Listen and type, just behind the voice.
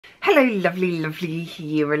Hello lovely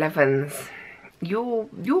year 11s. Your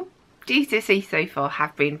GCSE so far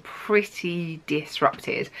have been pretty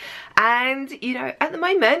disrupted, and you know, at the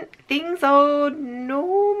moment things are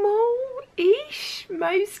normal-ish,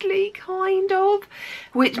 mostly, kind of,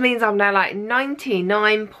 which means I'm now like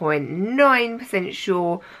 99.9%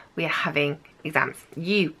 sure we are having exams.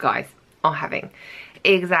 You guys are having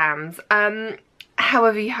exams.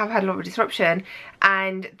 However, you have had a lot of disruption,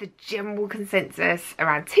 and the general consensus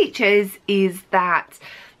around teachers is that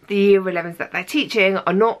the year 11s that they're teaching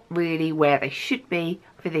are not really where they should be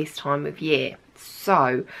for this time of year.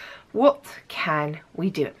 So what can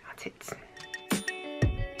we do about it?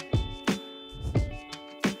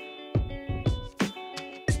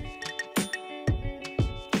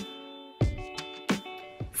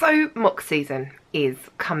 So mock season is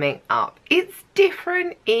coming up. It's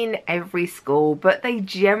different in every school, but they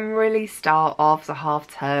generally start after half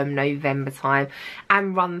term, November time,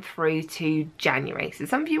 and run through to January. So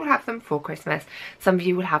some of you will have them before Christmas, some of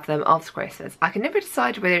you will have them after Christmas. I can never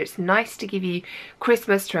decide whether it's nice to give you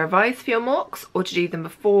Christmas to revise for your mocks or to do them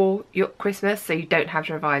before your Christmas so you don't have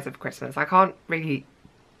to revise over Christmas. I can't really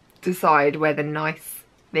decide where the nice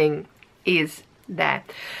thing is there.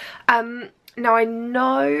 Now, I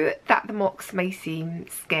know that the mocks may seem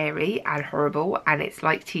scary and horrible, and it's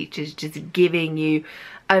like teachers just giving you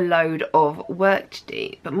a load of work to do,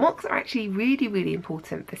 but mocks are actually really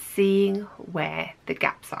important for seeing where the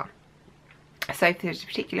gaps are. So if there's a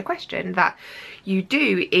particular question that you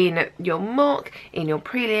do in your mock, in your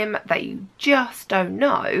prelim, that you just don't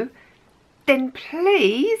know, then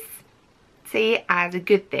please see it as a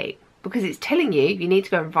good thing, because it's telling you you need to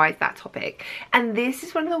go and revise that topic. And this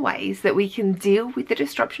is one of the ways that we can deal with the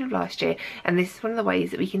disruption of last year, and this is one of the ways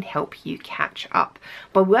that we can help you catch up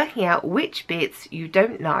by working out which bits you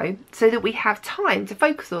don't know so that we have time to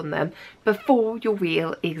focus on them before your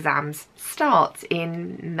real exams start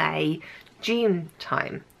in May, June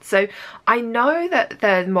time. So I know that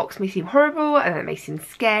the mocks may seem horrible and it may seem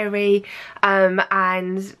scary,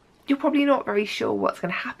 and you're probably not very sure what's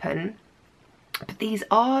going to happen. But these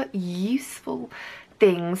are useful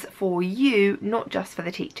things for you, not just for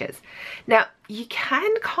the teachers. Now, you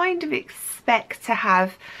can kind of expect to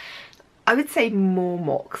have, I would say, more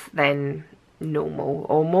mocks than normal,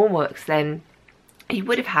 or more mocks than you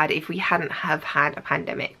would have had if we hadn't have had a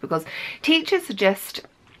pandemic, because teachers are just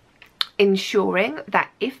ensuring that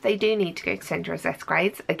if they do need to go to centre assess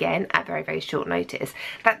grades, again at very short notice,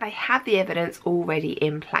 that they have the evidence already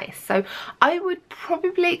in place. So I would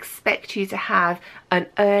probably expect you to have an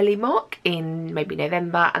early mock in maybe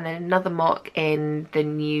November, and then another mock in the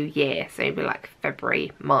new year, so maybe like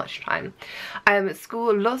February, March time.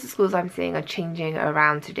 Lots of schools I'm seeing are changing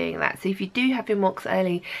around to doing that. So if you do have your mocks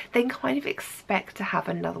early, then kind of expect to have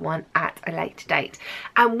another one at a later date.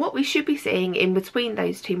 And what we should be seeing in between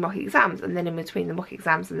those two mock exams, and then in between the mock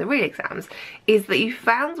exams and the real exams, is that you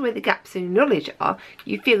found where the gaps in your knowledge are,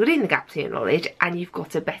 you filled in the gaps in your knowledge, and you've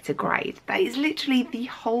got a better grade. That is literally the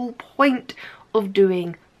whole point of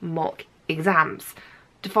doing mock exams,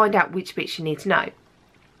 to find out which bits you need to know.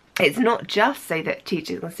 It's not just so that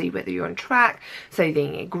teachers can see whether you're on track, so they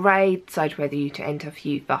can get a grade, decide whether you to enter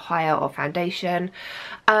for higher or foundation.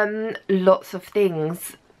 Lots of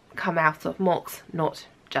things come out of mocks, not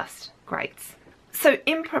just grades. So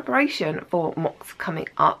in preparation for mocks coming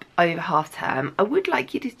up over half term, I would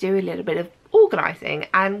like you to do a little bit of organising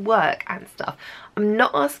and work and stuff. I'm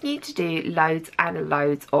not asking you to do loads and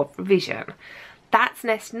loads of revision.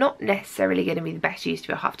 That's not necessarily going to be the best use of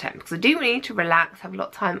your half term, because I do want you to relax, have a lot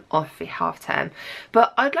of time off for half term.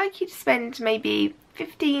 But I'd like you to spend maybe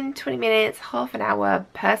 15-20 minutes, half an hour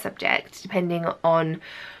per subject, depending on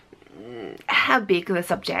how big the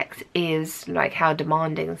subject is, like how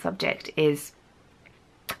demanding the subject is,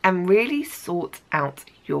 and really sort out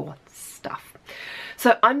your stuff.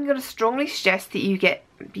 So I'm going to strongly suggest that you get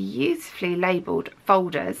beautifully labelled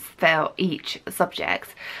folders for each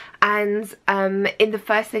subject, and in the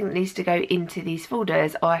first thing that needs to go into these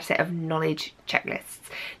folders are a set of knowledge checklists.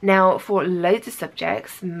 Now, for loads of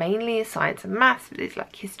subjects, mainly science and maths, but it's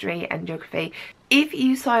like history and geography, if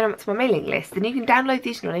you sign up to my mailing list, then you can download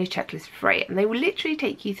these knowledge checklists for free, and they will literally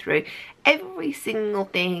take you through every single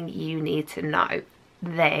thing you need to know.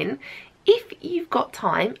 Then, if you've got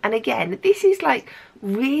time, and again, this is like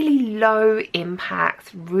really low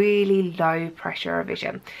impact, really low pressure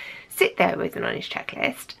revision, sit there with the knowledge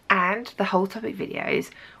checklist and the whole topic videos,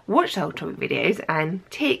 watch the whole topic videos and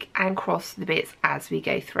tick and cross the bits as we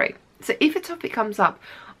go through. So if a topic comes up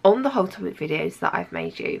on the whole topic videos that I've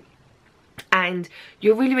made you, and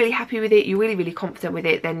you're really happy with it, you're really confident with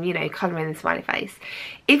it, then, you know, colour in the smiley face.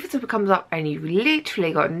 If a topic comes up and you've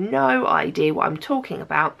literally got no idea what I'm talking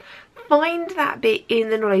about, find that bit in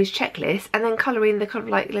the knowledge checklist and then colour in the kind of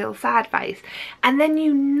like little sad face, and then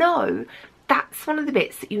you know that's one of the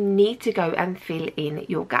bits that you need to go and fill in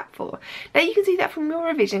your gap for. Now you can see that from your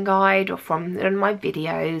revision guide or from my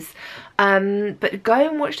videos, but go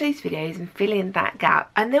and watch those videos and fill in that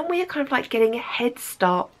gap, and then we're kind of like getting a head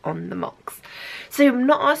start on the mocks. So I'm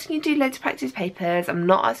not asking you to do loads of practice papers, I'm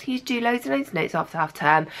not asking you to do loads and loads of notes after half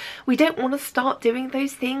term. We don't want to start doing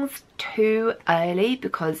those things too early,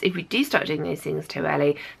 because if we do start doing those things too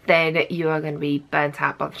early, then you are going to be burnt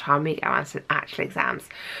out by the time we get around to actual exams.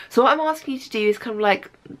 So what I'm asking you to do is kind of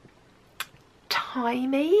like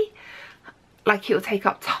timey, like it will take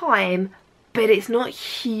up time, but it's not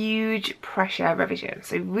huge pressure revision.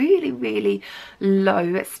 So really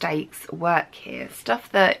low stakes work here,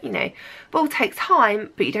 stuff that, you know, will take time,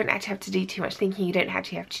 but you don't actually have to do too much thinking, you don't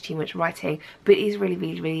actually have to do too much writing, but it is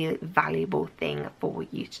really valuable thing for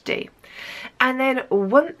you to do. And then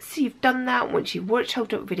once you've done that, once you've watched whole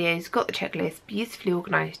videos, got the checklist beautifully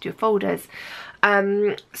organised, your folders,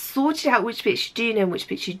 sorted out which bits you do know and which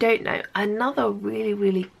bits you don't know, another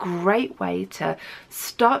really great way to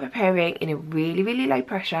start preparing in a really low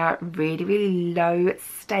pressure, really low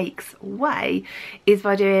stakes way is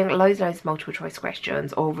by doing loads of multiple choice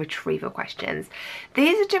questions or retrieval questions.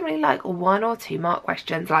 These are generally like 1 or 2 mark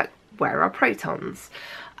questions, like where are protons?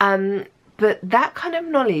 But that kind of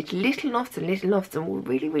knowledge, little and often, will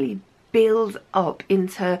really build up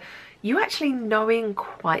into you actually knowing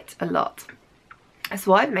quite a lot.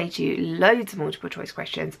 So I've made you loads of multiple choice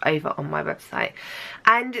questions over on my website,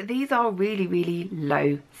 and these are really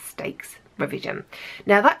low stakes revision.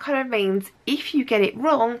 Now that kind of means if you get it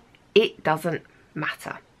wrong, it doesn't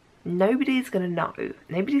matter. Nobody's going to know,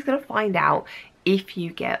 nobody's going to find out if you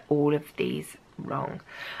get all of these wrong.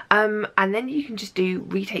 And then you can just do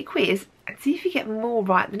retake quiz and see if you get more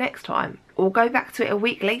right the next time, or go back to it a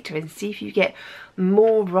week later and see if you get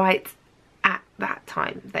more right at that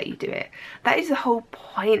time that you do it. That is the whole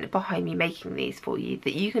point behind me making these for you,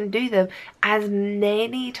 that you can do them as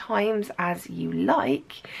many times as you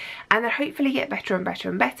like, and then hopefully get better and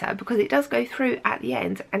better, because it does go through at the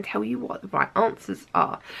end and tell you what the right answers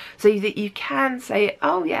are, so that you can say,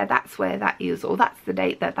 oh yeah, that's where that is, or that's the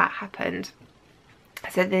date that that happened.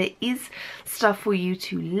 So there is stuff for you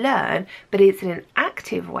to learn, but it's in an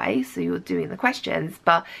active way, so you're doing the questions,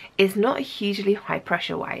 but it's not a hugely high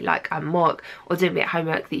pressure way like a mock or doing a bit of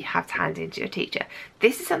homework that you have to hand in to your teacher.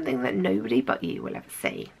 This is something that nobody but you will ever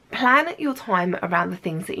see. Plan your time around the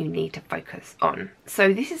things that you need to focus on.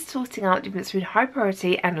 So this is sorting out the difference between high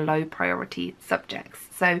priority and low priority subjects.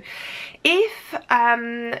 So if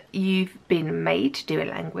you've been made to do a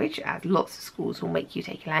language, as lots of schools will make you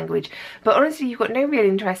take a language, but honestly you've got no real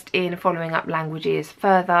interest in following up languages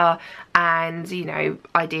further, and you know,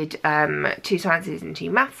 I did 2 sciences and 2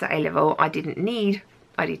 maths at A-level, I did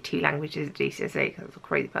 2 languages at GCSE because I was a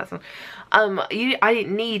crazy person. I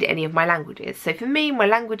didn't need any of my languages. So for me, my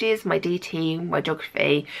languages, my DT, my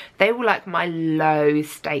geography, they were like my low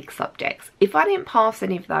stake subjects. If I didn't pass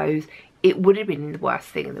any of those, it would have been the worst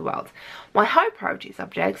thing in the world. My high priority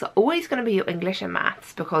subjects are always going to be your English and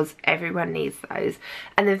maths, because everyone needs those.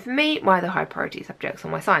 And then for me, my other high priority subjects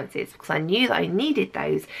are my sciences, because I knew that I needed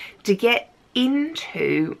those to get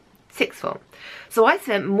into 6th form. So I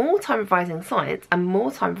spent more time revising science and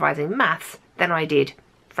more time revising maths than I did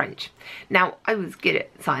French. Now I was good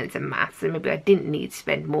at science and maths, so maybe I didn't need to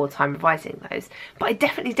spend more time revising those, but I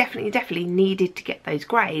definitely needed to get those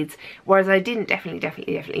grades, whereas I didn't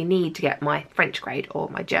definitely need to get my French grade or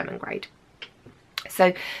my German grade.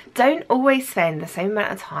 So don't always spend the same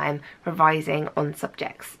amount of time revising on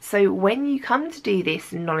subjects. So when you come to do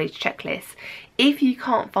this knowledge checklist, if you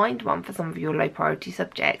can't find one for some of your low priority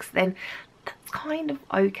subjects, then that's kind of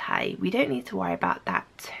okay. We don't need to worry about that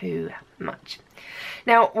too much.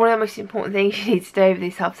 Now, one of the most important things you need to do over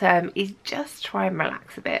this half term is just try and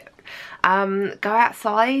relax a bit. Go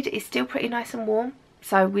outside, it's still pretty nice and warm,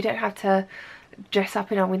 so we don't have to dress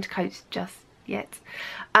up in our winter coats just yet.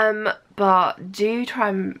 But do try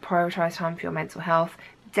and prioritise time for your mental health.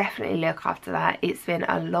 Definitely look after that. It's been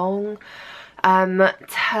a long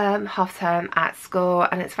half term at school,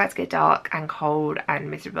 and it's about to get dark and cold and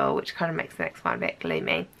miserable, which kind of makes the next one a bit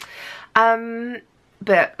gloomy.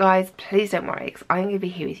 But guys, please don't worry, because I'm going to be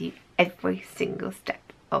here with you every single step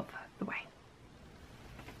of the way.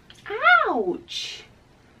 Ouch!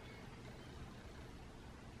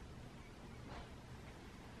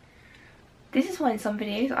 This is why in some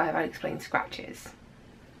videos I have unexplained scratches.